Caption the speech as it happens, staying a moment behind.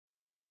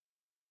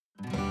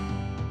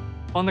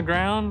On the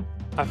ground,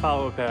 I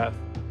follow a path,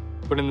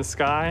 but in the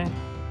sky,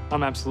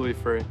 I'm absolutely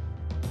free.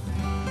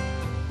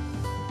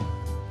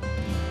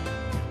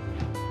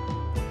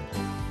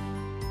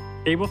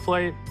 Able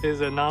Flight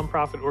is a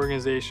nonprofit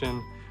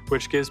organization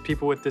which gives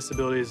people with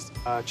disabilities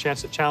a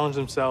chance to challenge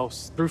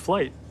themselves through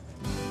flight.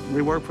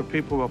 We work for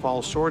people with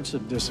all sorts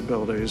of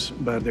disabilities,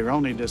 but they're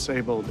only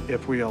disabled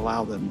if we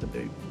allow them to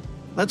be.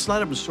 Let's let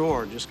them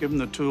soar, just give them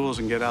the tools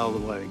and get out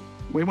of the way.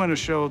 We want to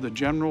show the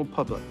general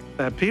public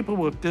that people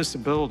with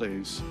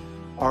disabilities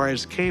are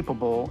as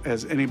capable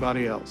as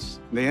anybody else.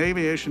 The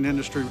aviation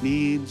industry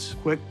needs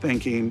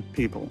quick-thinking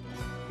people,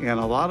 and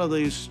a lot of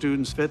these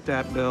students fit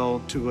that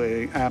bill to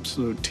an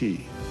absolute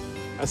T.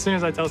 As soon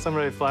as I tell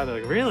somebody to fly,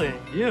 they're like, really?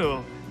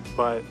 You?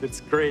 But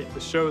it's great to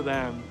show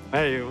them,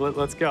 hey,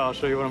 let's go, I'll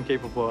show you what I'm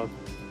capable of.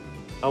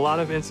 A lot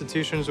of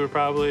institutions would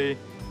probably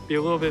be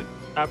a little bit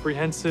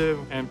apprehensive,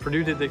 and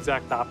Purdue did the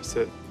exact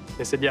opposite.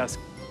 They said yes.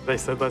 They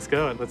said, let's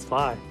go, let's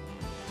fly.